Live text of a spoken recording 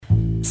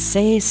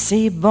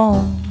c'est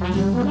bon.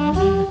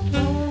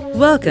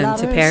 Welcome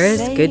to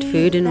Paris Good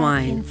Food and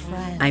Wine.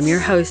 I'm your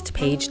host,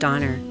 Paige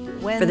Donner.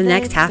 For the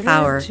next half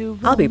hour,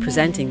 I'll be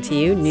presenting to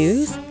you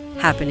news,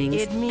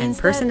 happenings, and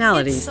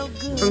personalities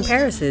from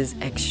Paris's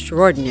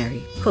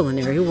extraordinary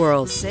culinary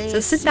world. So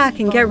sit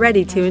back and get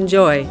ready to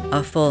enjoy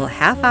a full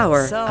half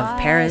hour of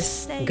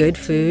Paris good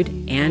food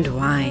and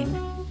wine.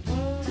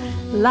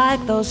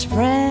 Like those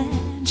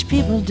French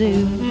people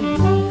do,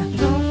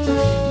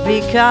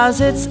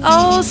 because it's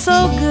oh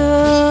so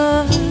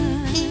good.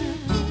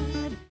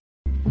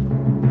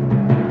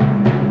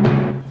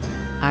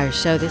 Our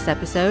show this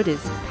episode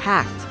is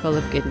packed full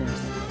of goodness.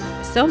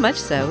 So much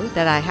so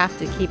that I have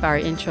to keep our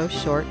intro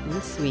short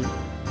and sweet.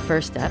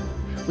 First up,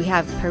 we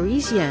have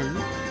Parisienne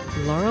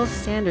Laurel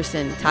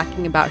Sanderson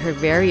talking about her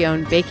very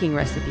own baking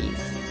recipes.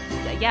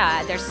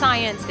 Yeah, there's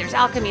science, there's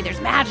alchemy,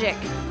 there's magic.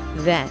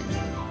 Then,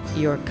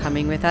 you're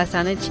coming with us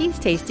on a cheese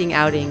tasting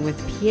outing with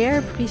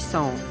Pierre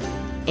Brisson,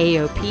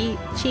 AOP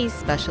cheese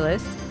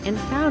specialist and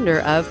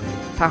founder of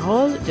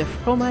Parole de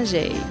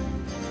Fromager.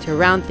 To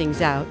round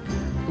things out,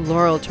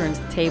 Laurel turns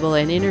the table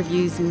and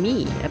interviews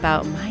me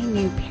about my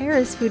new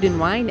Paris Food and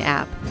Wine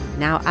app,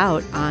 now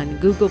out on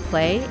Google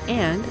Play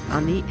and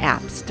on the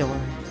App Store.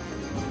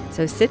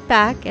 So sit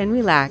back and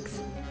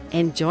relax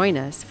and join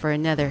us for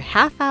another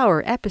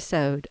half-hour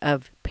episode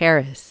of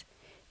Paris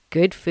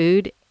Good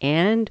Food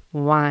and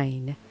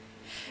Wine.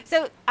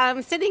 So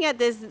I'm sitting at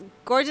this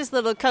gorgeous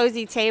little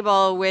cozy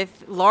table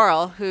with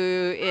Laurel,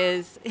 who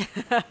is,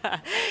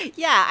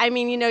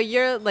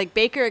 you're like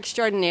baker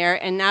extraordinaire,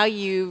 and now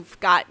you've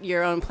got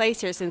your own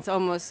place here since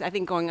almost, I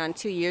think, going on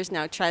 2 years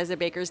now, Trez, a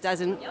Baker's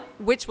Dozen,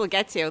 which we'll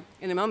get to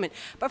in a moment.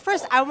 But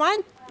first, I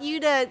want you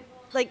to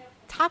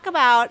talk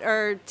about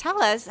or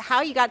tell us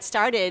how you got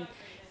started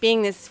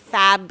being this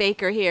fab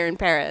baker here in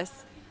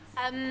Paris.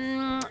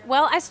 I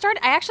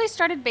actually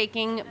started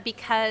baking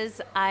because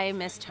I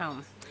missed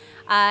home.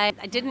 I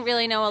didn't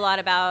really know a lot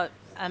about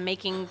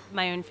making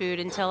my own food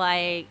until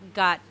I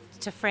got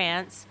to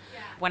France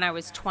when I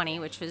was 20,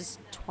 which was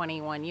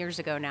 21 years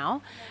ago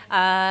now.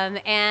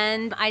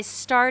 And I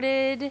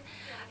started,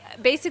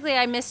 basically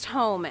I missed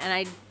home, and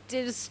I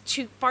was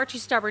far too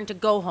stubborn to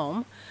go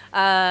home.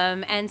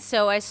 And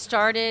so I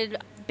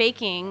started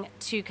baking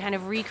to kind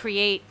of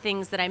recreate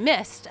things that I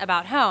missed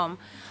about home.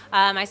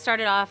 I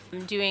started off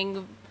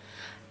doing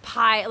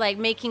pie, like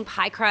making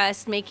pie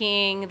crust,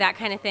 making that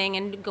kind of thing,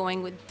 and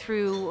going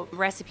through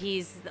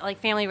recipes, like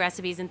family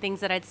recipes and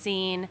things that I'd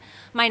seen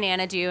my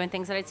Nana do and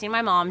things that I'd seen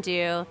my mom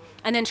do,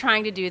 and then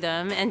trying to do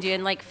them and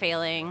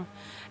failing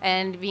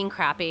and being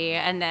crappy,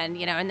 and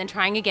then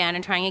trying again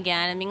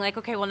and being like,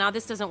 okay, well now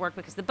this doesn't work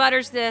because the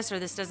butter's this or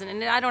this doesn't,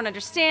 and I don't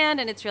understand,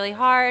 and it's really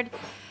hard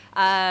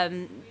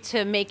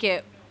to make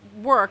it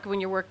work when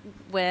you're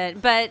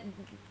but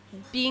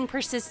being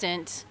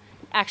persistent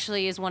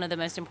actually is one of the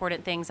most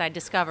important things I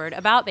discovered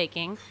about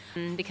baking,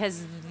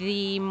 because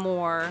the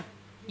more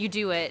you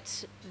do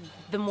it,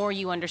 the more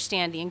you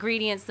understand the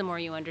ingredients, the more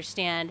you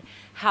understand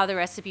how the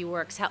recipe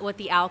works, what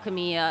the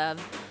alchemy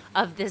of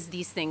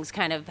these things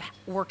kind of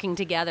working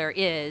together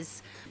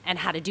is, and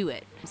how to do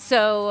it.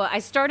 So I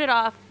started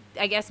off,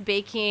 I guess,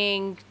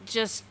 baking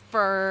just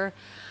for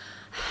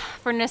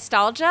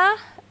nostalgia,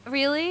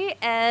 really,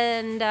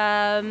 and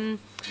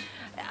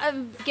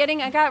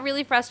I got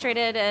really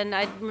frustrated, and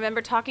I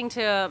remember talking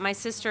to my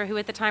sister, who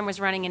at the time was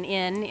running an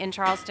inn in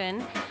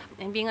Charleston,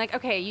 and being like,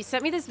 okay, you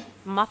sent me this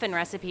muffin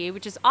recipe,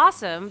 which is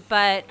awesome,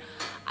 but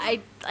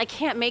I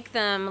can't make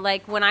them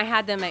like when I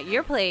had them at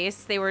your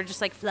place. They were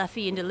just like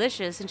fluffy and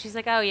delicious. And she's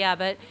like, oh yeah,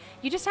 but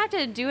you just have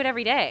to do it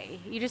every day.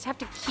 You just have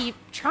to keep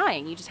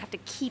trying. You just have to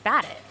keep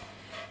at it.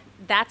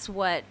 That's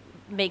what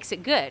makes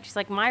it good. She's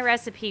like, my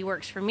recipe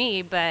works for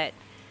me, but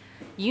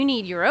you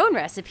need your own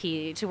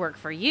recipe to work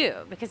for you,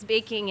 because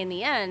baking in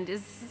the end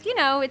is,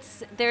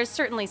 there's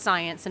certainly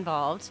science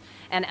involved,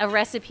 and a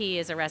recipe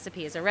is a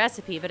recipe is a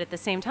recipe, but at the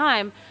same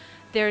time,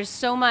 there's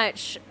so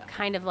much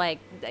kind of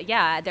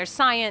there's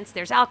science,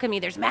 there's alchemy,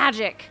 there's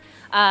magic.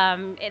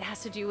 It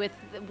has to do with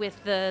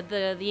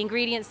the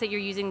ingredients that you're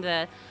using,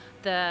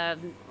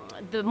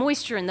 the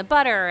moisture in the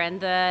butter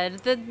and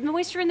the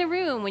moisture in the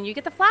room when you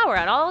get the flour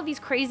out, all of these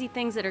crazy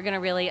things that are going to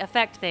really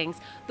affect things,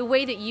 the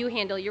way that you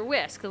handle your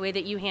whisk, the way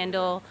that you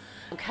handle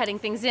cutting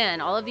things in,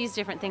 all of these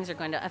different things are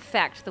going to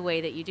affect the way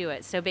that you do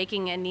it. So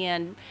baking, in the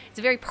end, it's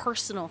a very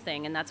personal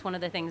thing, and that's one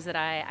of the things that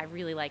I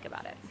really like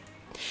about it.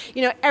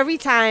 Every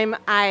time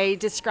I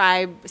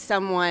describe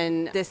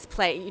someone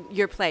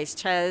your place,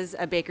 Trez,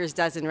 a Baker's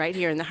Dozen, right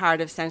here in the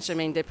heart of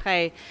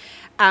Saint-Germain-des-Prés,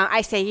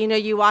 I say,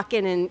 you walk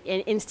in and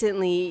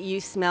instantly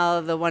you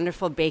smell the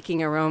wonderful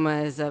baking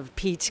aromas of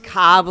peach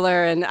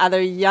cobbler and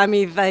other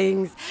yummy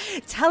things.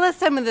 Tell us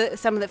some of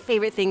the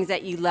favorite things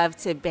that you love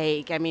to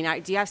bake. I mean,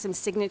 do you have some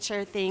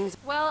signature things?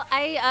 Well,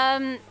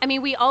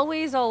 we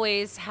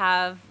always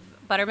have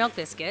buttermilk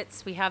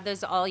biscuits. We have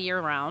those all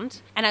year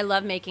round, and I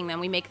love making them.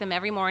 We make them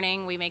every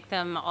morning. We make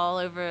them all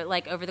over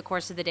the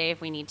course of the day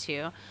if we need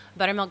to.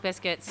 Buttermilk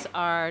biscuits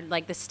are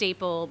like the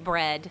staple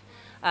bread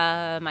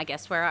I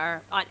guess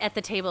were at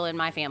the table in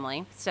my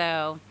family.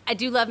 So I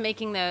do love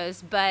making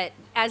those, but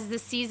as the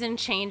season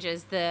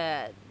changes,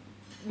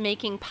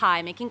 making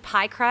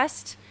pie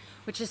crust,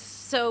 which is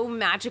so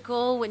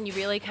magical when you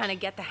really kind of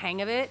get the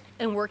hang of it,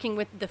 and working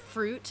with the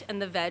fruit and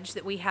the veg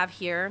that we have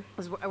here.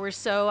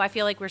 I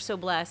feel like we're so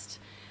blessed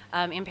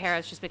in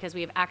Paris just because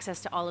we have access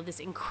to all of this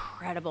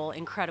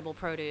incredible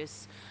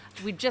produce.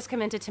 We've just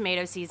come into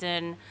tomato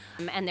season,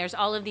 and there's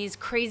all of these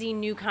crazy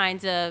new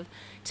kinds of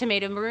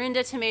tomato,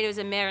 Marinda tomatoes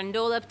and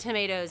Mirandola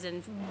tomatoes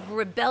and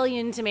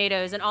Rebellion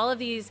tomatoes and all of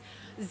these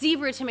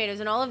zebra tomatoes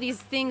and all of these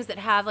things that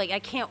have, like, I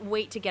can't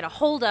wait to get a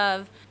hold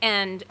of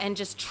and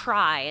just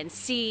try and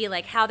see,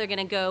 like, how they're going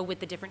to go with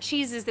the different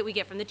cheeses that we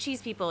get from the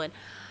cheese people. And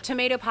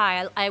tomato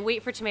pie, I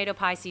wait for tomato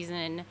pie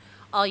season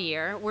all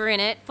year. We're in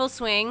it, full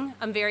swing.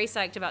 I'm very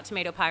psyched about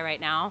tomato pie right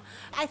now.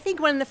 I think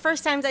one of the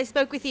first times I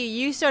spoke with you,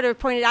 you sort of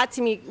pointed out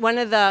to me one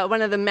of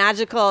the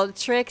magical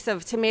tricks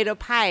of tomato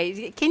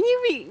pie. Can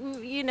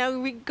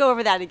you go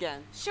over that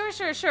again? Sure.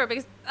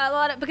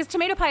 Because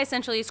tomato pie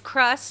essentially is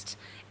crust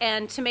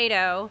and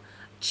tomato,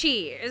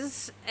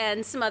 cheese,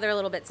 and some other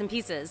little bits and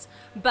pieces.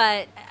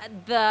 But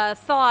the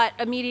thought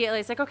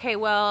immediately is like, okay,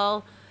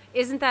 well,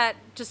 isn't that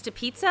just a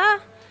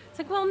pizza? It's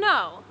like, well,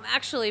 no,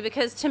 actually,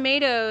 because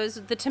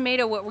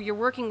what you're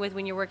working with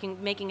when you're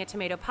making a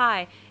tomato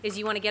pie is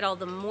you want to get all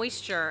the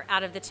moisture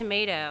out of the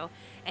tomato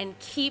and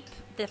keep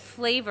the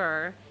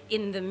flavor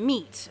in the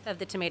meat of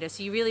the tomato.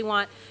 So you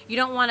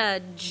don't want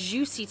a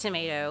juicy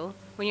tomato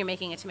when you're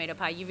making a tomato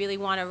pie. You really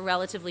want a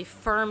relatively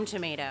firm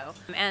tomato.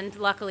 And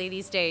luckily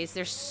these days,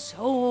 there's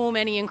so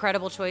many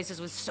incredible choices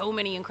with so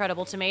many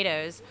incredible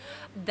tomatoes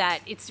that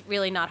it's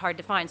really not hard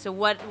to find. So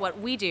what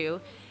we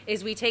do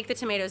is we take the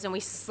tomatoes and we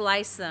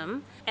slice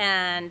them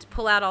and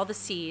pull out all the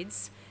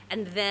seeds,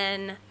 and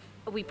then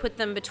we put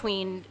them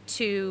between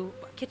two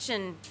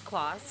kitchen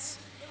cloths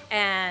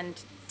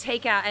and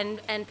take out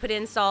and put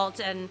in salt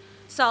and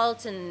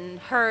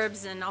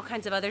herbs and all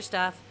kinds of other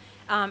stuff,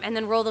 and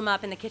then roll them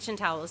up in the kitchen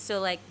towels. So,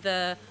 like,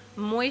 the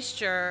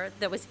moisture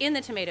that was in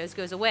the tomatoes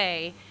goes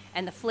away,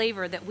 and the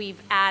flavor that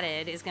we've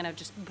added is going to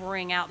just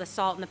bring out the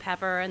salt and the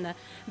pepper and the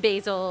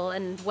basil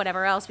and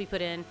whatever else we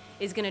put in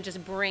is going to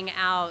just bring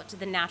out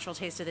the natural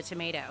taste of the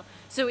tomato.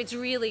 So it's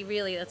really,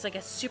 really, it's like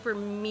a super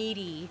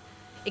meaty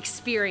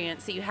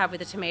experience that you have with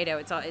the tomato.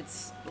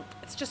 It's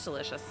just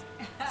delicious.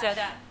 So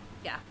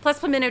yeah. Plus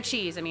pimento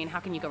cheese. I mean,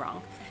 how can you go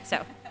wrong?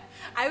 So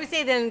I would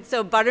say then,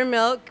 so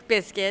buttermilk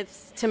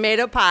biscuits,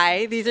 tomato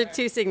pie, these are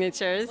two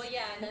signatures. Well,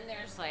 yeah, and then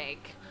there's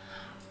like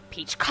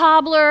peach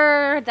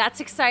cobbler. That's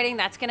exciting.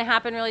 That's going to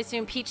happen really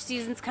soon. Peach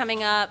season's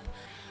coming up.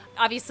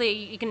 Obviously,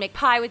 you can make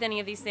pie with any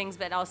of these things,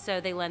 but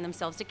also they lend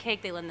themselves to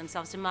cake. They lend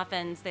themselves to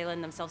muffins. They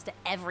lend themselves to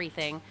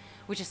everything,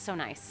 which is so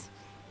nice.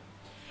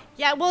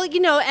 Yeah, well,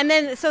 and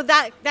then so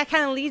that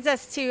kind of leads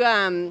us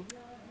to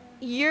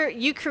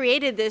you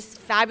created this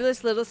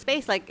fabulous little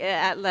space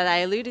that I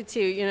alluded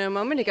to a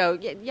moment ago.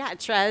 Yeah,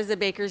 Trez, the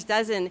Baker's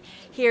Dozen,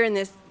 here in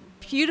this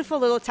beautiful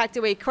little tucked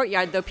away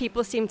courtyard, though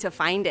people seem to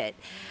find it.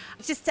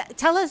 Just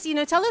tell us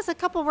a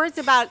couple words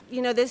about,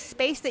 this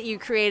space that you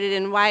created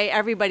and why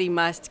everybody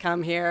must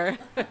come here.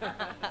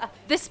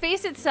 The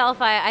space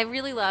itself, I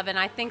really love, and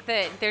I think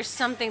that there's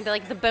something that,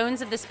 like, the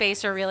bones of the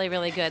space are really,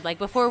 really good. Like,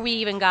 before we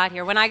even got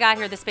here, when I got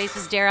here, the space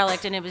was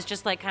derelict, and it was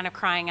just, like, kind of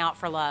crying out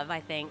for love, I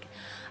think.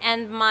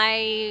 And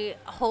my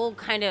whole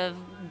kind of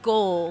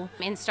goal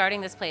in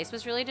starting this place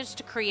was really just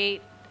to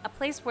create a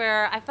place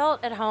where I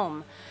felt at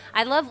home.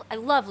 I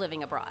love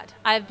living abroad.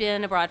 I've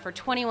been abroad for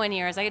 21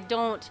 years. I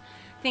don't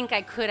think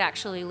I could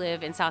actually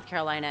live in South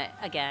Carolina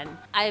again.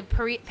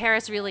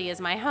 Paris really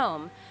is my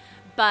home,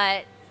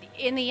 but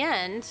in the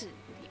end,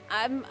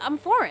 I'm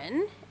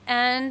foreign,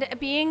 and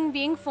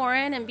being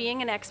foreign and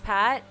being an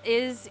expat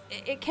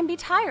it can be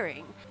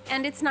tiring.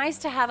 And it's nice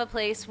to have a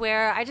place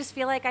where I just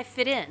feel like I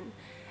fit in.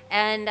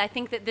 And I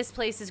think that this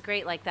place is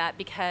great like that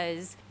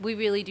because we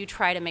really do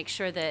try to make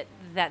sure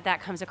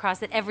that comes across,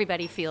 that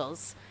everybody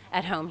feels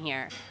at home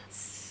here.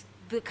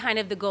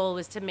 The goal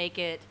was to make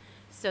it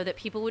so that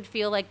people would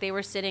feel like they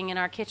were sitting in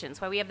our kitchen.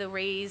 That's why we have the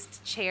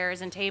raised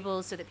chairs and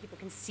tables so that people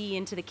can see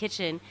into the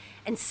kitchen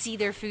and see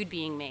their food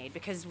being made,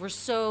 because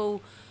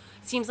it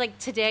seems like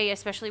today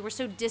especially, we're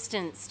so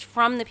distanced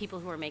from the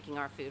people who are making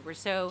our food. We're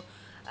so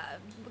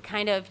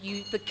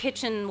the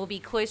kitchen will be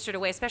cloistered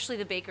away, especially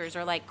the bakers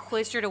are like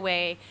cloistered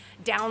away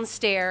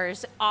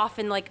downstairs off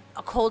in like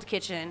a cold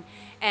kitchen,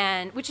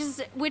 and which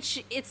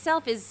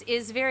itself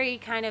is very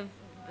kind of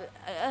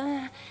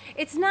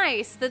it's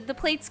nice that the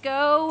plates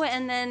go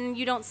and then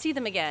you don't see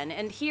them again.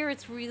 And here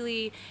it's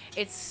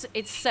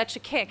such a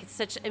kick. It's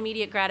such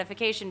immediate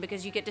gratification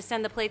because you get to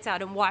send the plates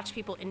out and watch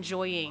people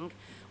enjoying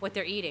what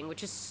they're eating,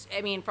 which is,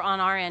 on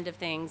our end of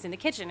things in the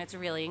kitchen, it's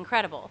really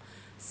incredible.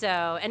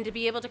 So, and to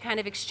be able to kind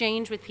of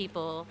exchange with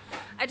people,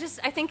 I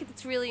think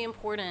it's really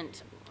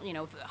important.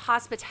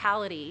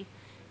 Hospitality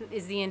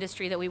is the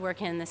industry that we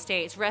work in the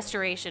States.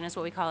 Restoration is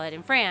what we call it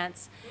in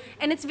France.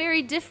 And it's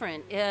very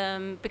different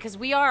because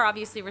we are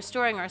obviously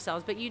restoring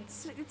ourselves, but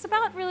it's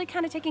about really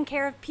kind of taking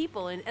care of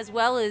people as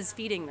well as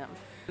feeding them.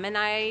 And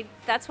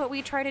that's what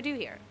we try to do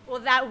here. Well,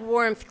 that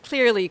warmth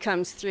clearly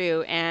comes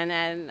through,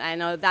 and I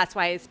know that's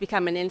why it's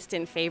become an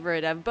instant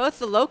favorite of both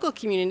the local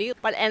community,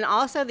 and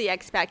also the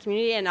expat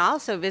community, and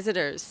also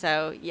visitors.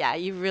 So, yeah,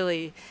 you've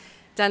really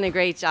done a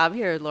great job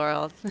here,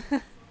 Laurel.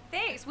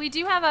 Thanks. We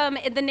do have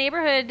the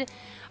neighborhood.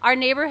 Our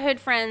neighborhood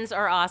friends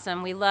are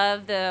awesome. We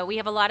have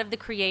a lot of the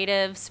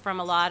creatives from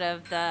a lot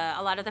of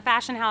the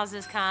fashion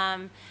houses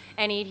come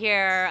and eat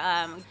here.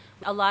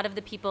 A lot of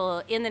the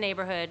people in the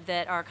neighborhood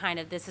that are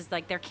this is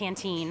like their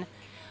canteen,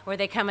 where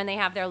they come and they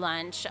have their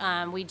lunch.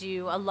 We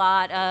do a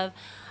lot of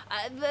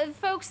the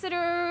folks that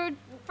are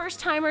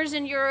first-timers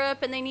in Europe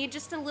and they need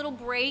just a little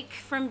break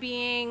from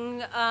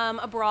being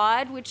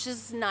abroad, which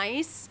is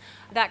nice.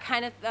 That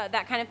kind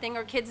of thing,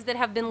 or kids that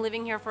have been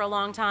living here for a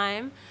long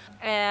time.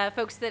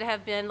 Folks that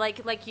have been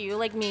like you,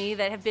 like me,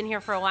 that have been here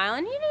for a while,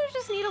 and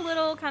just need a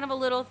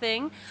little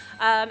thing.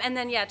 And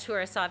then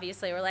tourists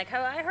obviously were like,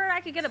 oh, I heard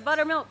I could get a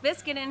buttermilk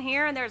biscuit in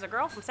here, and there's a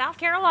girl from South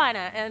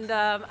Carolina, and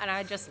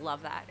I just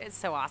love that. It's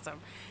so awesome.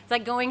 It's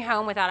like going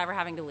home without ever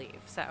having to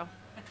leave. So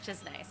it's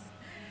just nice.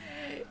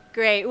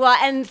 Great. Well,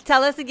 and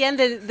tell us again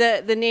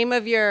the name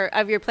of your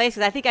place,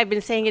 because I think I've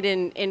been saying it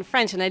in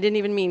French, and I didn't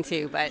even mean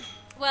to, but.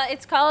 Well,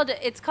 it's called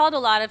a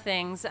lot of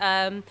things.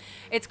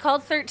 It's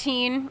called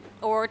 13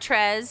 or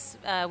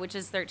 13, which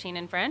is 13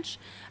 in French,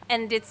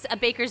 and it's a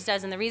baker's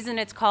dozen. The reason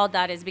it's called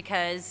that is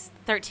because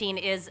 13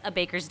 is a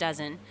baker's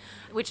dozen,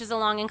 which is a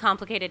long and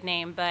complicated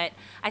name. But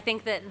I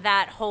think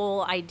that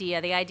whole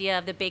idea, the idea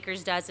of the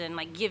baker's dozen,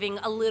 like giving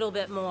a little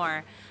bit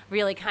more,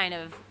 really kind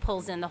of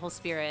pulls in the whole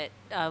spirit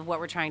of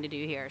what we're trying to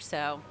do here.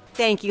 So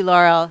thank you,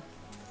 Laurel.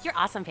 You're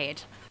awesome,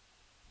 Paige.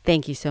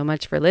 Thank you so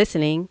much for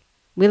listening.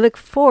 We look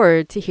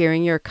forward to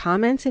hearing your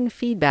comments and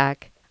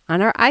feedback on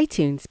our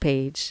iTunes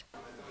page.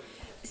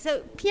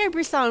 So, Pierre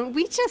Brisson,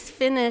 we just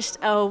finished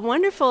a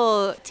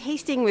wonderful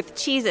tasting with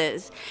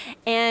cheeses,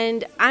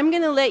 and I'm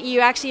going to let you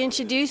actually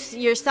introduce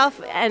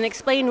yourself and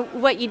explain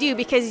what you do,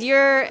 because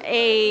you're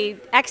an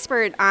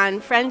expert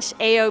on French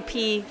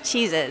AOP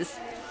cheeses.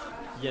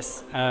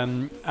 Yes.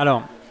 I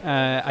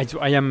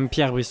am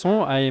Pierre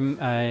Brisson.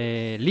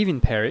 I live in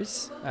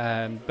Paris,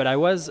 but I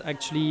was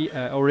actually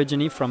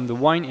originally from the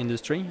wine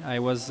industry. I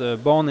was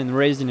born and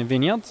raised in a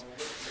vineyard.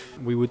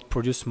 We would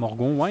produce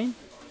Morgon wine,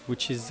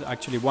 which is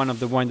actually one of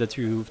the wines that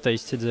you've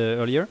tasted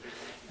earlier.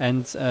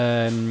 And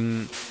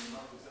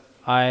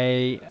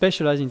I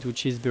specialized into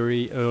cheese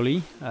very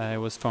early. I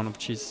was fond of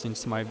cheese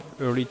since my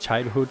early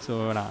childhood,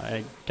 so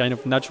I kind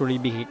of naturally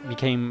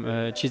became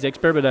a cheese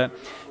expert. But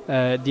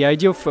the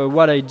idea of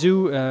what I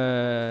do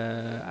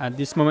at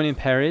this moment in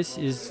Paris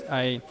is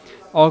I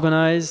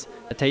organize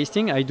a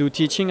tasting. I do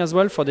teaching as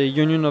well for the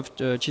Union of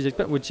Cheese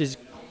Experts, which is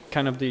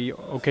kind of the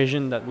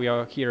occasion that we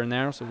are here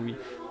now. So we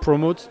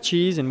promote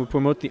cheese and we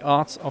promote the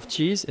arts of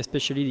cheese,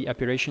 especially the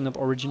appellation of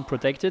origin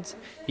protected,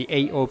 the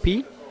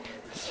AOP.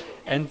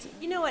 And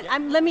you know what?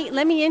 Let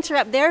me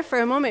interrupt there for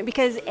a moment,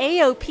 because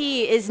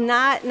AOP is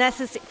not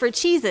for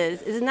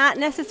cheeses is not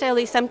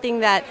necessarily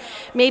something that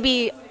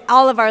maybe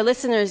all of our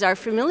listeners are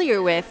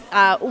familiar with.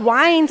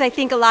 Wines, I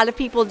think a lot of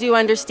people do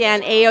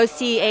understand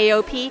AOC,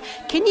 AOP.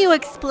 Can you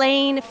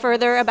explain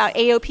further about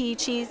AOP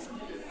cheese?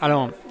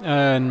 Alors,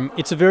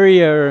 it's a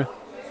very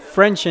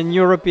French and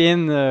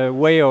European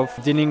way of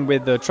dealing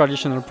with the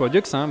traditional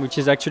products, which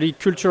is actually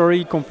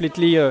culturally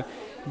completely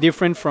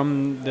different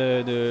from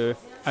the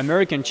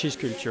American cheese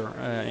culture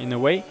in a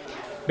way.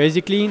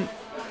 Basically,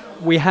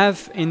 we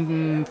have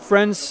in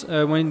France,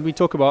 when we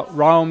talk about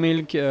raw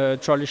milk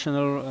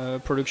traditional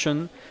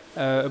production,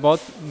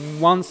 about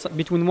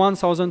between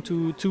 1,000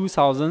 to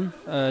 2,000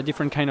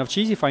 different kind of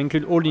cheese, if I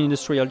include all the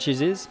industrial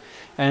cheeses.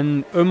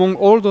 And among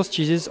all those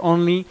cheeses,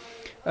 only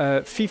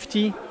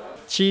 50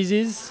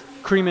 cheeses,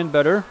 cream and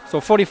butter,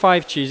 so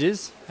 45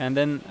 cheeses, and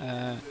then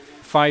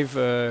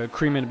 5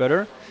 cream and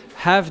butter,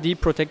 have the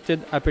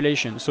protected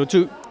appellation. So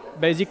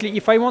basically,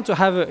 if I want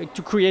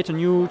to create a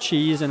new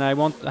cheese and I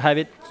want to have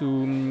it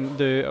to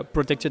the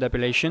protected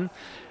appellation,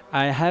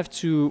 I have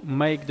to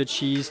make the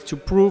cheese to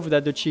prove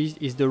that the cheese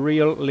is the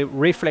real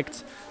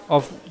reflect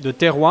of the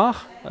terroir.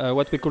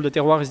 What we call the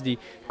terroir is the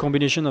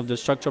combination of the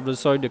structure of the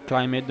soil, the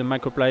climate, the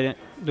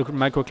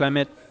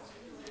microclimate,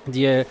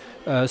 the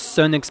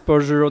sun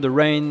exposure, the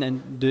rain,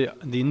 and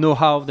the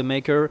know-how of the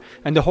maker,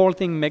 and the whole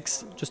thing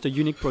makes just a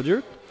unique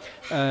product.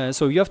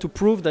 So you have to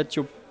prove that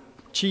your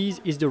cheese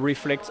is the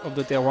reflex of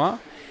the terroir.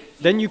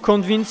 Then you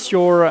convince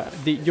your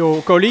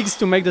colleagues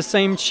to make the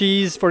same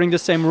cheese following the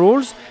same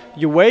rules.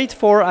 You wait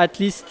for at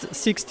least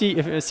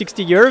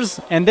 60 years,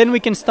 and then we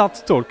can start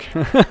to talk,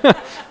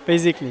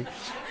 basically.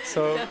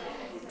 So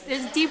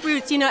there's deep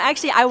roots.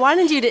 Actually, I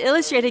wanted you to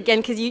illustrate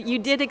again, because you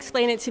did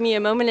explain it to me a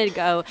moment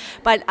ago.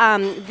 But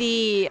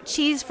the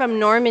cheese from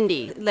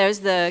Normandy, there's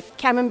the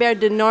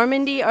Camembert de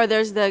Normandy, or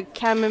there's the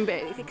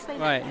Camembert. Explain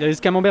right. There is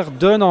Camembert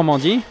de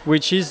Normandie,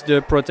 which is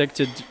the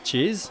protected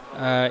cheese.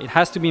 It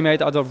has to be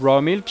made out of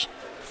raw milk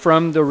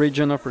from the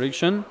region of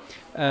production.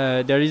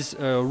 There is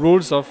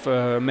rules of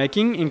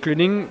making,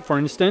 including, for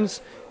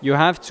instance, you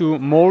have to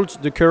mold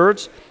the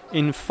curds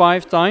in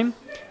 5 times,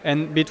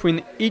 and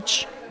between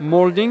each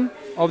molding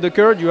of the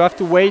curd, you have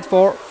to wait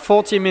for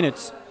 40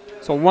 minutes.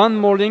 So one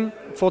molding,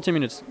 40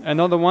 minutes.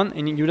 Another one,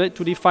 and you need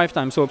to do 5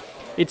 times. So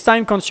it's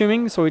time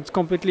consuming, so it's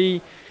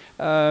completely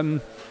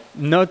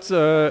not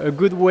a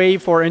good way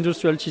for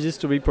industrial cheeses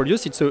to be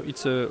produced.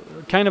 It's a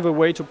kind of a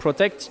way to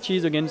protect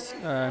cheese against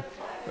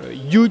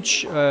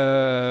huge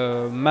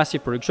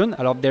massive production.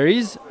 Alors there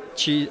is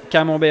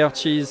Camembert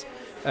cheese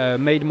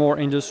made more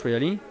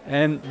industrially,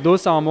 and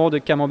those are more the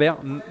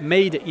Camembert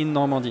made in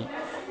Normandy.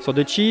 So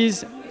the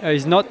cheese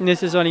is not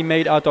necessarily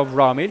made out of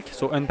raw milk,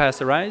 so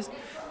unpasteurized,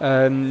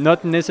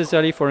 not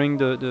necessarily following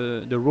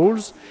the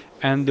rules,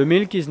 and the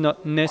milk is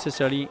not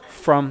necessarily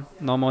from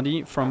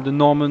Normandy, from the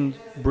Norman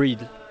breed.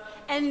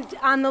 And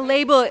on the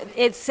label,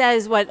 it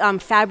says what,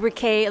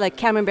 fabriqué, like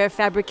Camembert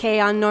fabriqué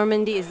en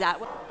Normandy, is that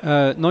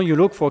what? No, you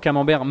look for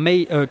Camembert,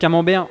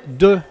 Camembert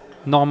de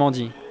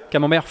Normandie,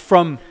 Camembert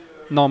from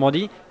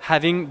Normandy,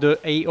 having the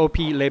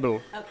AOP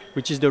label,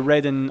 which is the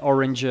red and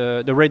orange,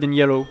 the red and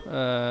yellow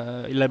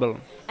label.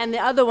 And the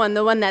other one,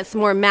 the one that's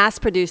more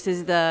mass-produced,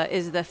 is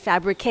the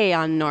fabriqué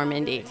en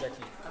Normandy.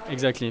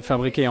 Exactly,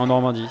 fabriqué en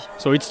Normandie.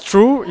 So it's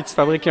true, it's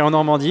fabriqué en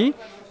Normandie,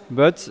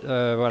 but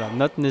voilà,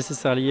 not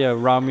necessarily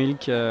raw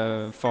milk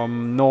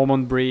from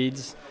Norman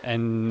breeds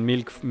and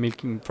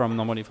milking from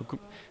Normandy.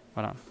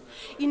 Voilà.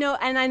 You know,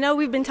 and I know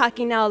we've been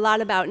talking now a lot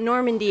about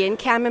Normandy, and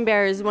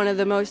Camembert is one of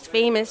the most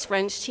famous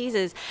French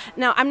cheeses.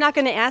 Now, I'm not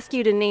going to ask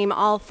you to name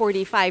all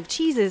 45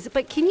 cheeses,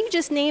 but can you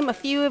just name a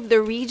few of the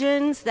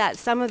regions that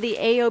some of the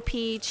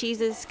AOP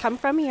cheeses come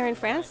from here in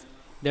France?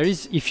 There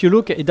is, if you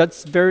look,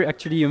 that's very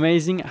actually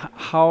amazing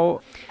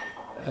how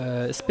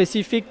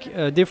specific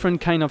different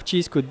kind of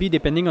cheese could be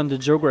depending on the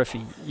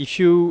geography.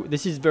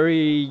 This is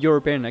very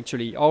European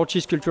actually. Our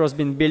cheese culture has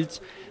been built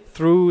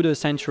through the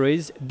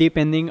centuries,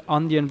 depending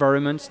on the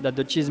environment that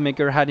the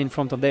cheesemaker had in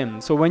front of them.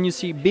 So when you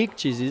see big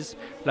cheeses,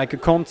 like a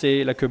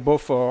Comté, like a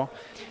Beaufort,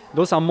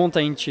 those are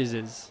mountain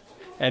cheeses.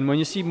 And when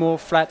you see more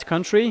flat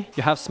country,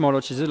 you have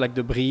smaller cheeses like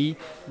the Brie,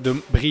 the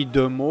Brie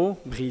de Meaux,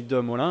 Brie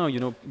de Molin. You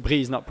know,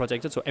 Brie is not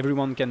protected, so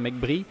everyone can make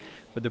Brie,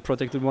 but the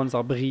protected ones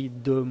are Brie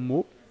de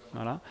Meaux.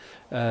 Voilà.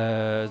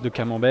 The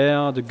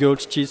Camembert, the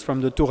goat cheese from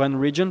the Touraine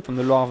region, from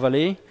the Loire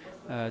Valley,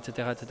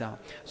 etc., etc.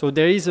 So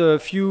there is a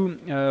few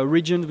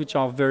regions which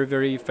are very,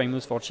 very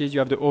famous for cheese. You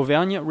have the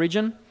Auvergne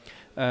region,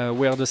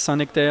 where the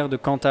Saint-Nectaire, the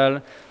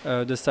Cantal,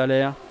 the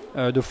Salaire,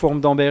 the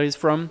Fourme d'Ambert is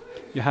from.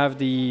 You have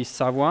the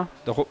Savoie,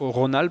 the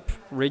Rhône-Alpes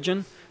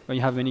region, where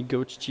you have many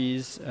goat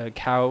cheese,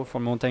 cow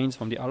from mountains,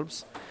 from the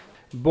Alps.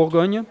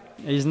 Bourgogne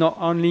is not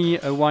only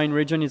a wine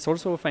region, it's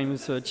also a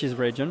famous cheese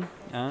region.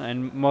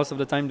 And most of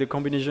the time the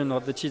combination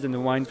of the cheese and the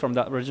wine from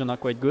that region are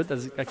quite good,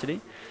 actually.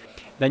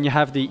 Then you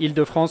have the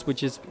Île-de-France,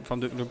 which is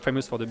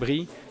famous for the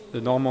Brie, the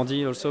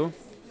Normandy also.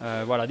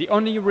 Voilà. The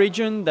only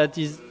region that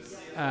is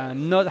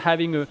not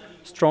having a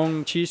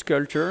strong cheese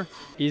culture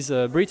is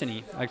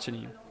Brittany,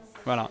 actually.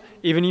 Voilà.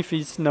 Even if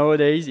it's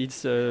nowadays,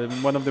 it's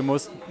one of the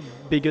most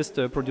biggest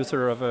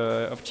producer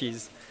of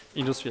cheese.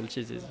 Industrial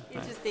cheeses.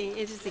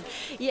 Interesting.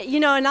 Yeah, you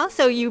know, and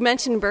also you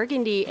mentioned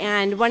Burgundy,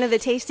 and one of the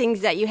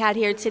tastings that you had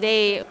here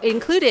today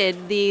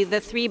included the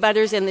 3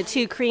 butters and the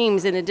 2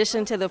 creams in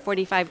addition to the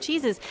 45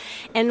 cheeses.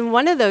 And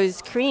one of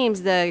those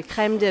creams, the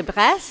crème de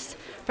Bresse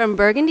from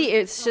Burgundy,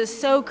 it's just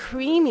so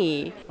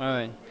creamy.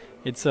 Right.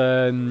 It's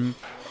and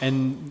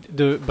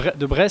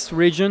the Bresse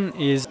region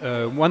is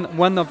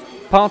one of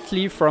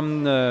partly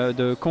from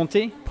the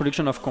Comté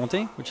production of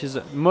Comté, which is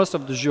most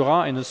of the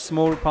Jura and a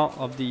small part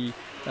of the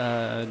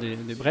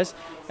Bresse,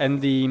 and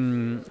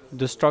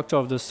the structure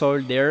of the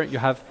soil there. You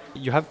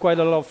have quite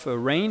a lot of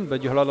rain,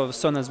 but you have a lot of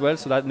sun as well,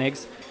 so that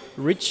makes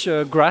rich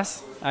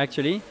grass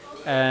actually,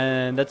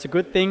 and that's a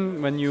good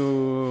thing when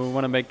you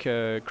want to make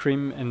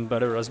cream and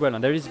butter as well.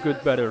 And there is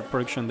good butter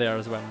production there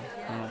as well.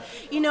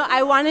 You know,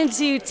 I wanted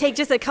to take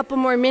just a couple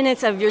more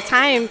minutes of your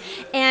time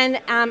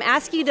and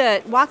ask you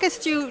to walk us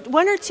through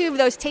 1 or 2 of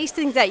those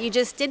tastings that you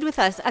just did with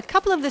us. A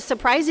couple of the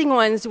surprising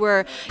ones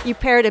were you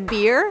paired a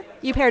beer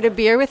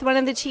with one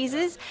of the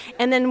cheeses,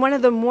 and then one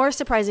of the more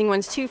surprising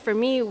ones too for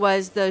me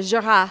was the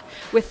Jura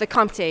with the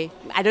Comté.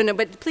 I don't know,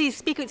 but please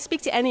speak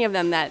to any of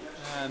them that.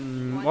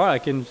 Well, I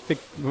can speak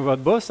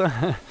about both.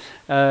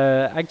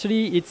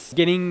 Actually, it's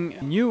getting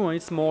new.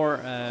 It's more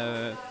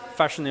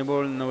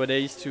fashionable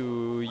nowadays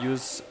to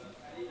use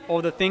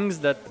all the things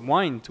that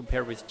wine to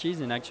pair with cheese,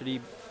 and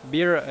actually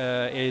beer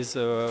is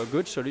a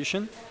good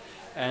solution.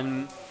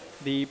 And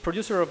the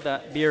producer of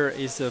that beer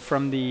is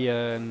from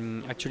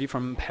actually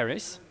from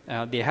Paris.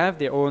 They have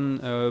their own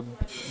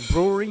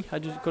brewery. How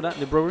do you call that?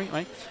 The brewery,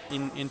 right?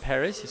 In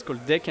Paris, it's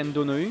called Deck and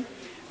Donau,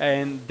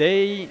 and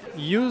they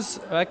use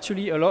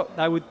actually a lot.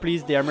 That would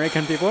please the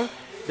American people.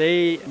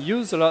 They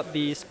use a lot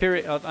the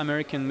spirit of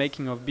American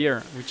making of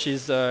beer, which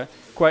is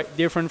quite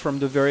different from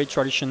the very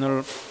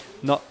traditional,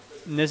 not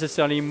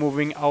necessarily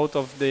moving out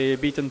of the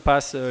beaten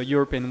path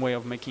European way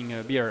of making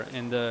beer.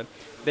 And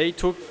they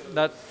took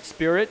that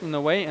spirit in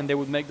a way, and they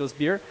would make those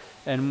beer.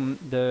 And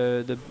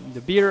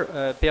the beer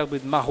paired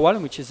with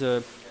maroilles, which is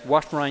a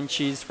washed rind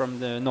cheese from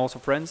the north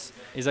of France,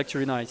 is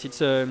actually nice.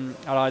 It's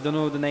I don't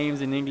know the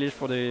names in English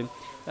for the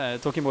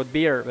talking about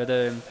beer, but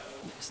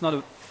it's not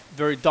a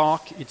very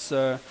dark. It's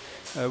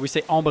we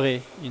say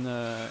ambré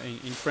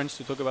in French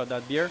to talk about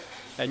that beer,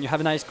 and you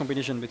have a nice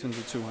combination between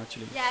the two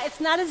actually. Yeah, it's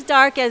not as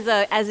dark as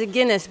a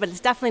Guinness, but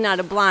it's definitely not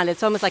a blonde.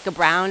 It's almost like a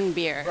brown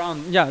beer.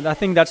 Brown, yeah, I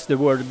think that's the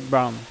word,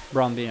 brown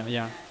beer.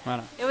 Yeah,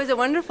 voilà. It was a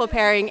wonderful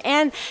pairing.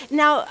 And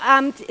now,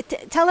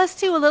 tell us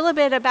too a little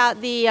bit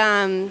about the.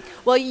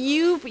 Well,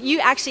 you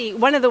actually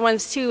one of the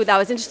ones too that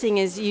was interesting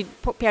is you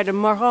paired a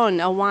Morone,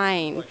 a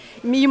wine.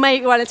 You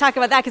might want to talk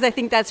about that because I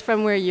think that's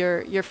from where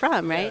you're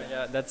from, right?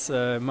 Yeah, that's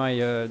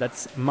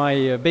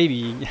my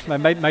baby,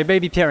 my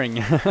baby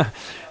pairing.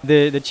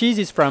 The cheese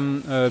is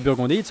from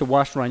Burgundy. It's a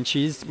washed rind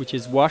cheese, which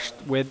is washed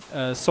with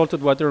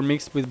salted water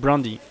mixed with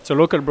brandy. It's a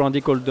local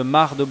brandy called the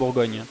Mar de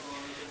Bourgogne.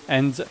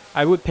 And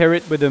I would pair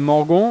it with a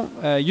Morgon.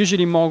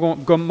 Usually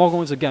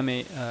Morgon is a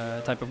Gamay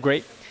type of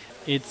grape.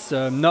 It's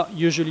not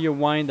usually a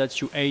wine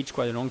that you age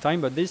quite a long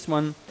time, but this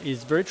one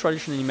is very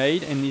traditionally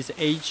made and is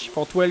aged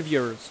for 12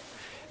 years.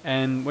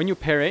 And when you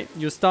pair it,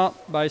 you start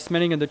by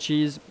smelling the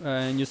cheese,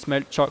 and you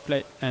smell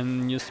chocolate,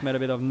 and you smell a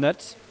bit of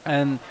nuts.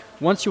 And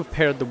once you've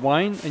paired the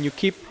wine, and you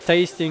keep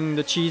tasting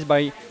the cheese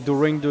by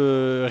doing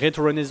the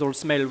retronasal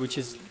smell, which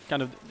is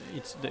kind of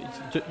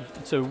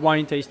it's a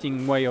wine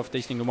tasting way of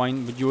tasting the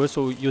wine, but you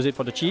also use it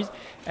for the cheese,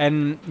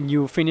 and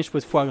you finish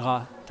with foie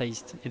gras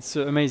taste. It's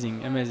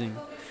amazing.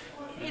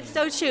 It's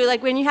so true.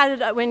 Like when you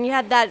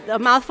had that a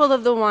mouthful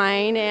of the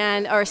wine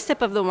or a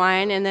sip of the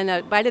wine and then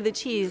a bite of the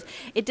cheese,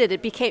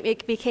 it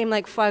became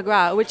like foie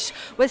gras, which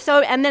was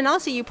so. And then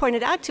also you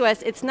pointed out to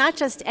us, it's not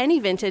just any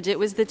vintage; it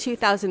was the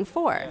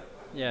 2004.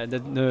 Yeah,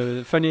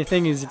 the funny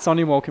thing is it's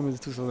only working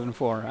with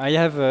 2004. I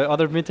have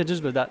other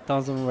vintages, but that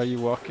doesn't really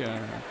work.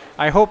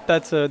 I hope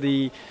that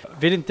the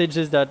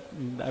vintages that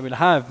I will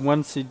have,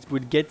 once it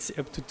would get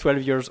up to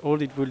 12 years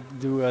old, it will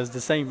do as the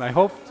same. I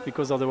hope,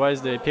 because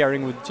otherwise the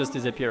pairing would just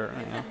disappear.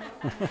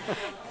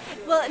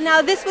 Well,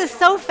 now this was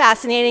so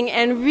fascinating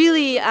and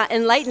really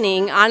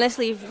enlightening,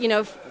 honestly,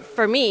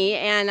 for me,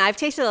 and I've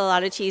tasted a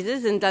lot of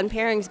cheeses and done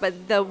pairings,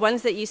 but the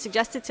ones that you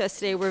suggested to us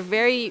today were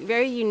very,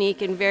 very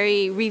unique and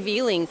very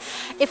revealing.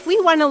 If we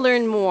want to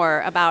learn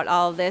more about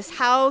all of this,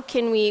 how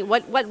can we,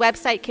 what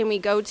website can we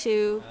go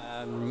to?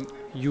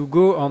 You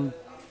go on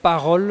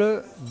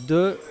Parole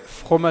de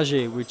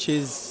Fromager, which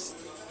is,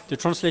 the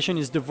translation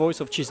is the voice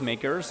of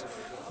cheesemakers.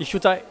 If you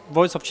type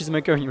voice of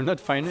cheesemaker, you'll not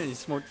find it.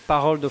 It's more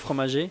Parole de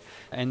Fromager.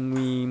 And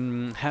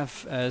we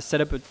have set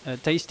up a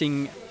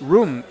tasting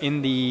room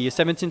in the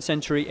 17th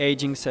century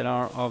aging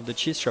cellar of the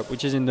cheese shop,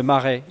 which is in the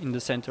Marais, in the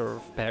center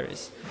of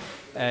Paris.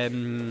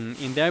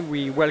 In there,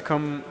 we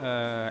welcome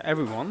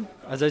everyone.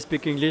 As I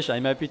speak English,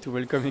 I'm happy to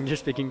welcome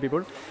English-speaking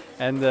people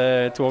and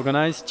to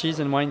organize cheese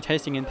and wine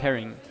tasting and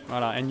pairing.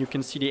 Voilà. And you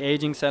can see the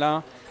aging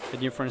cellar, the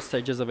different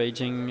stages of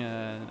aging.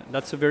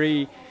 That's a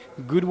very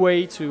good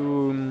way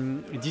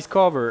to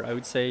discover, I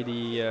would say,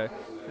 the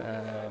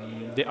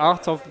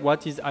art of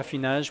what is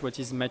affinage, what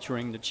is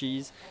maturing the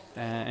cheese,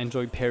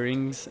 enjoy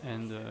pairings,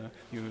 and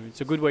it's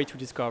a good way to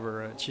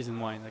discover cheese and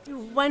wine.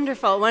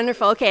 Wonderful,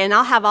 wonderful. Okay, and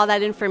I'll have all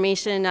that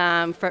information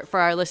for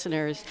our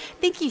listeners.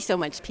 Thank you so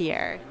much,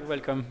 Pierre. You're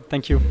welcome.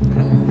 Thank you.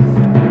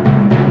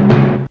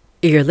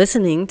 You're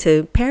listening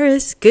to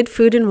Paris Good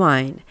Food and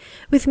Wine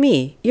with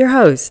me, your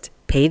host,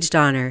 Paige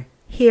Donner,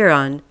 here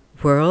on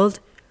World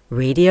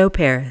Radio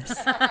Paris.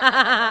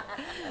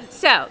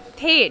 So,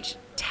 Paige,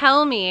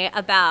 tell me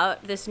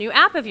about this new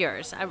app of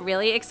yours. I'm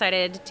really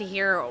excited to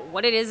hear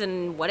what it is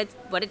and what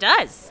it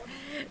does.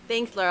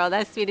 Thanks, Laurel.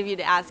 That's sweet of you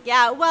to ask.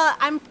 Yeah, well,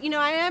 I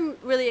am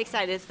really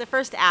excited. It's the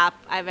first app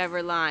I've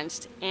ever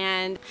launched,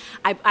 and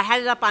I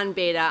had it up on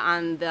beta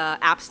on the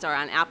App Store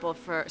on Apple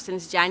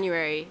since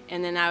January,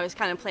 and then I was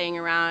kind of playing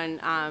around,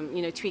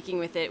 tweaking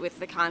with it, with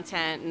the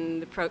content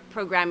and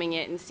programming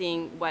it and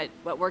seeing what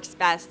works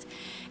best.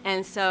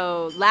 And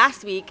so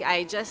last week,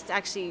 I just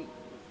actually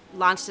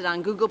launched it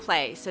on Google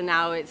Play, so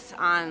now it's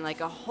on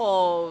like a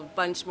whole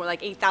bunch more,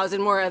 like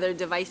 8,000 more other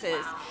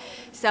devices. Wow.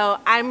 So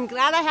I'm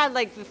glad I had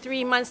like the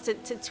 3 months to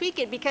tweak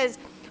it, because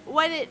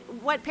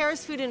what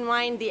Paris Food and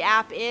Wine, the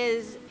app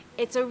is,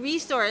 it's a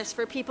resource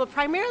for people,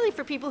 primarily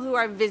for people who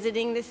are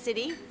visiting the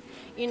city,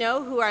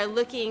 who are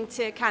looking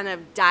to kind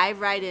of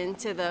dive right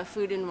into the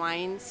food and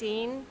wine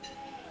scene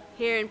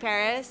here in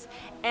Paris.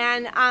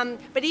 And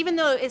but even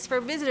though it's for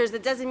visitors,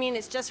 that doesn't mean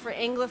it's just for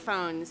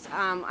Anglophones.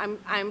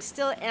 I'm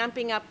still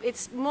amping up.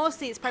 It's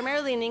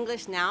primarily in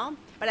English now,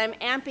 but I'm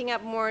amping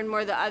up more and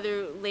more the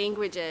other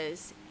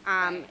languages.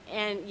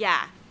 And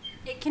yeah.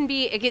 It can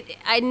be,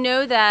 I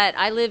know that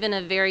I live in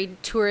a very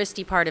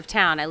touristy part of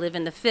town. I live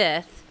in the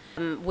Fifth,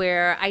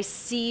 where I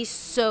see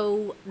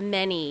so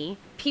many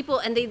people,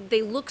 and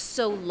they look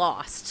so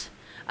lost.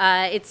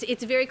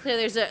 It's very clear.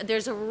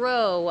 There's a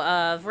row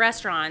of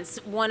restaurants.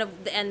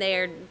 And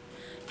they're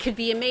could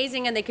be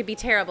amazing and they could be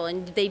terrible,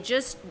 and they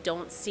just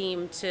don't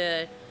seem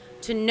to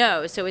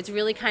know. So it's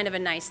really kind of a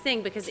nice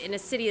thing, because in a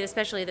city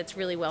especially that's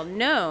really well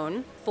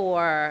known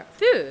for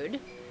food,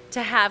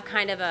 to have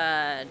kind of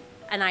an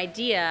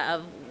idea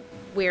of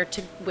where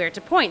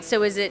to point.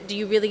 So do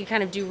you really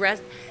kind of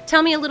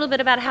tell me a little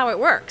bit about how it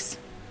works?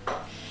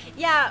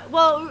 Yeah,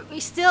 well, we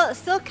still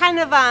kind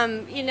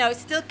of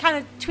still kind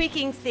of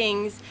tweaking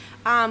things,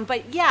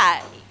 but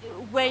yeah,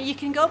 when you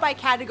can go by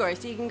categories,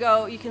 so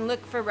you can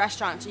look for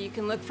restaurants, or you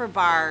can look for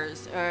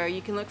bars, or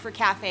you can look for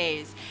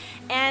cafes,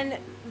 and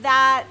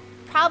that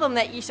problem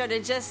that you sort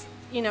of just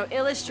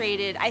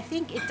illustrated, I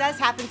think it does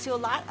happen to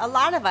a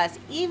lot of us,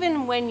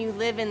 even when you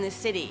live in the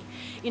city.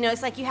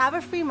 It's like you have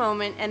a free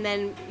moment, and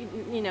then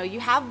you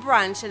have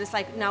brunch, and it's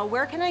like, now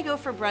where can I go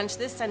for brunch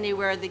this Sunday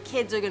where the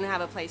kids are going to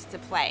have a place to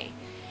play?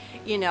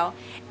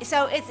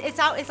 So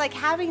it's like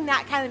having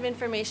that kind of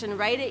information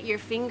right at your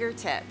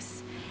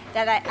fingertips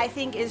that I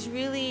think is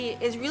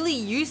really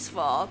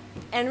useful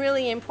and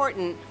really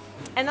important.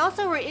 And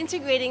also, we're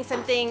integrating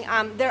something.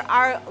 There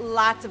are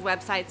lots of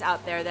websites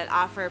out there that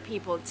offer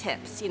people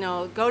tips.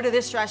 Go to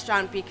this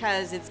restaurant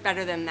because it's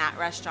better than that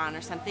restaurant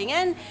or something.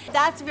 And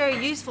that's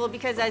very useful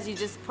because, as you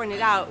just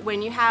pointed out,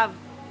 when you have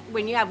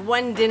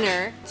one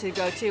dinner to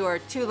go to, or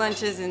 2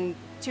 lunches and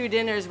 2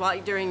 dinners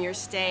during your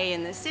stay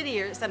in the city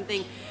or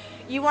something,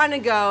 you want to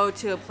go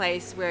to a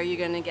place where you're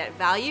going to get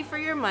value for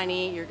your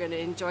money, you're going to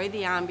enjoy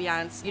the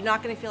ambiance, you're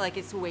not going to feel like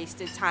it's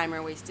wasted time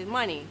or wasted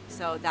money.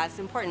 So that's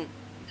important.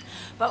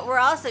 But we're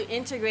also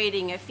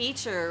integrating a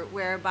feature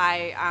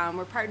whereby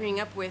we're partnering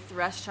up with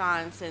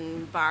restaurants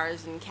and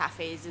bars and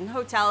cafes and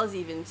hotels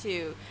even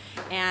too,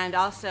 and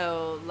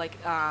also like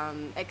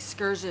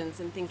excursions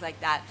and things like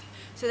that,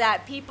 so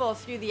that people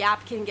through the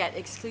app can get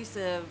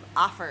exclusive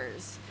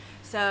offers.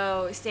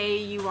 So say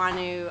you want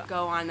to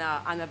go on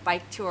a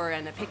bike tour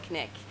and a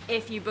picnic.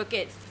 If you book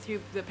it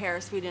through the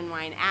Paris Food and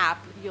Wine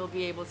app, you'll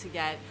be able to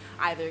get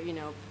either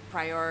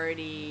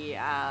priority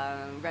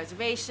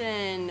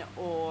reservation,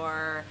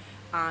 or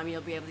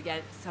you'll be able to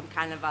get some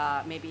kind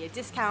of maybe a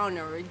discount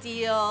or a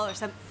deal or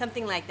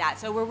something like that.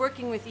 So we're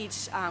working with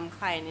each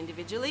client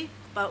individually,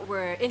 but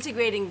we're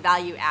integrating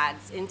value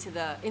adds into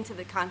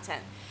the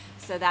content,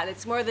 so that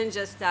it's more than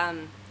just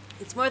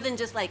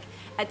like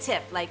a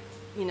tip, like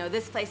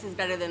this place is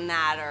better than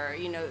that, or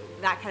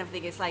that kind of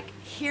thing. It's like,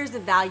 here's a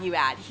value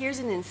add, here's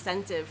an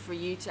incentive for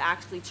you to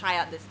actually try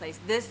out this place,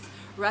 this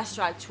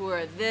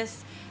restaurateur,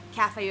 this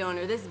cafe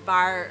owner, this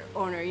bar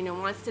owner,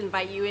 wants to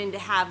invite you in to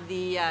have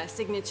the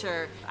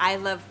signature I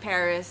Love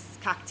Paris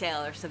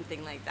cocktail or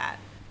something like that.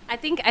 I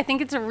think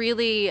it's a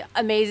really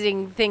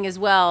amazing thing as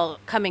well,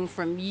 coming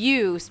from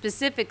you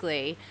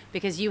specifically,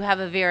 because you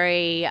have a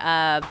very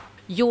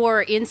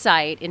your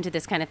insight into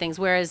this kind of things.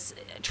 Whereas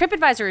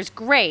TripAdvisor is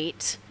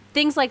great,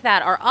 things like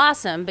that are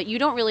awesome, but you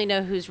don't really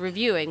know who's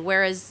reviewing.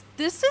 Whereas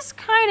this is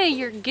kind of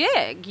your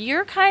gig.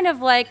 You're kind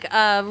of like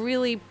a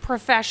really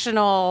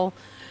professional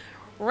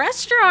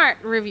restaurant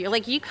review.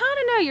 Like, you kind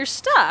of know your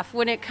stuff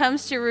when it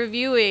comes to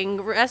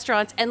reviewing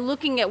restaurants and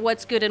looking at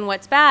what's good and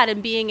what's bad,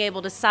 and being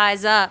able to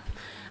size up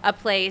a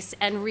place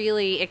and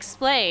really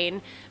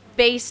explain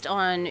based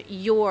on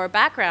your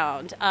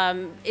background.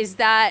 Has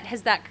that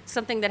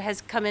something that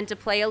has come into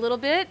play a little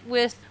bit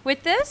with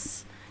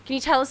this? Can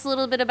you tell us a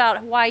little bit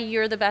about why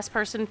you're the best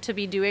person to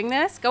be doing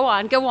this? Go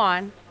on.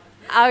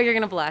 Oh, you're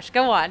gonna blush.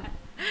 Go on.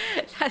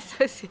 That's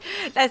so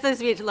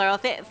sweet, Laurel.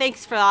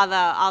 Thanks for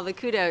all the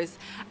kudos.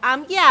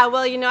 Yeah,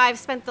 well, I've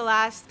spent the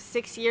last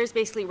 6 years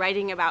basically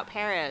writing about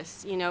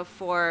Paris,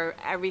 for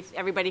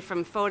everybody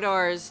from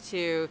Fodor's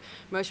to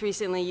most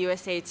recently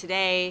USA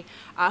Today,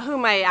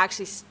 whom I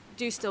actually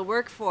do still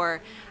work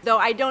for, though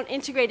I don't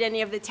integrate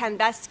any of the 10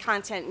 best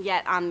content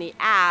yet on the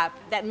app.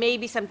 That may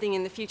be something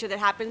in the future that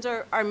happens,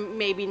 or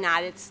maybe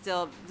not. It's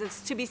to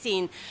be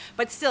seen.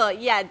 But still,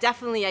 yeah,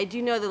 definitely, I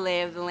do know the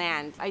lay of the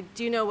land. I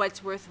do know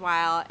what's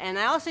worthwhile, and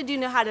I also do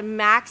know how to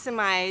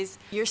maximize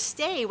your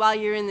stay while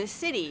you're in the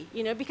city,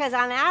 because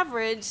on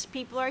average,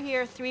 people are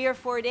here 3 or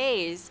 4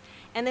 days,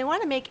 and they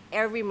want to make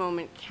every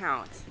moment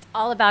count. It's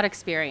all about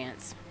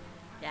experience.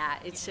 Yeah,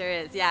 it sure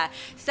is, yeah.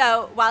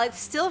 So while it's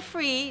still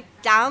free,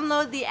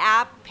 download the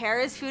app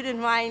Paris Food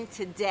and Wine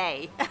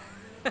today.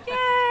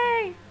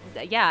 Yay!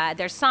 Yeah,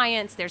 there's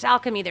science, there's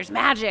alchemy, there's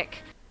magic.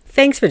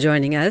 Thanks for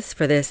joining us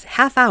for this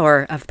half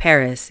hour of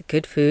Paris,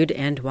 Good Food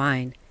and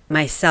Wine.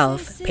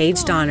 Myself,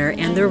 Paige Donner,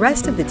 and the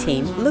rest of the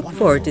team look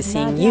forward to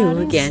seeing you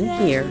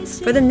again here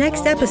for the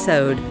next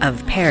episode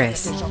of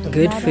Paris,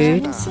 Good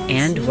Food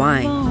and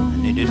Wine.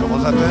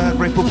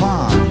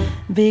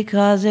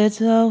 Because it's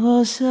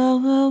oh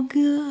so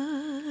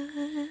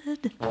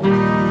good.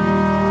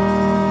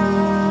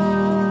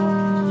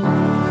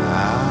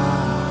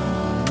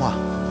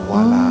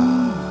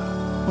 Voilà.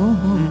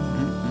 Mm-hmm.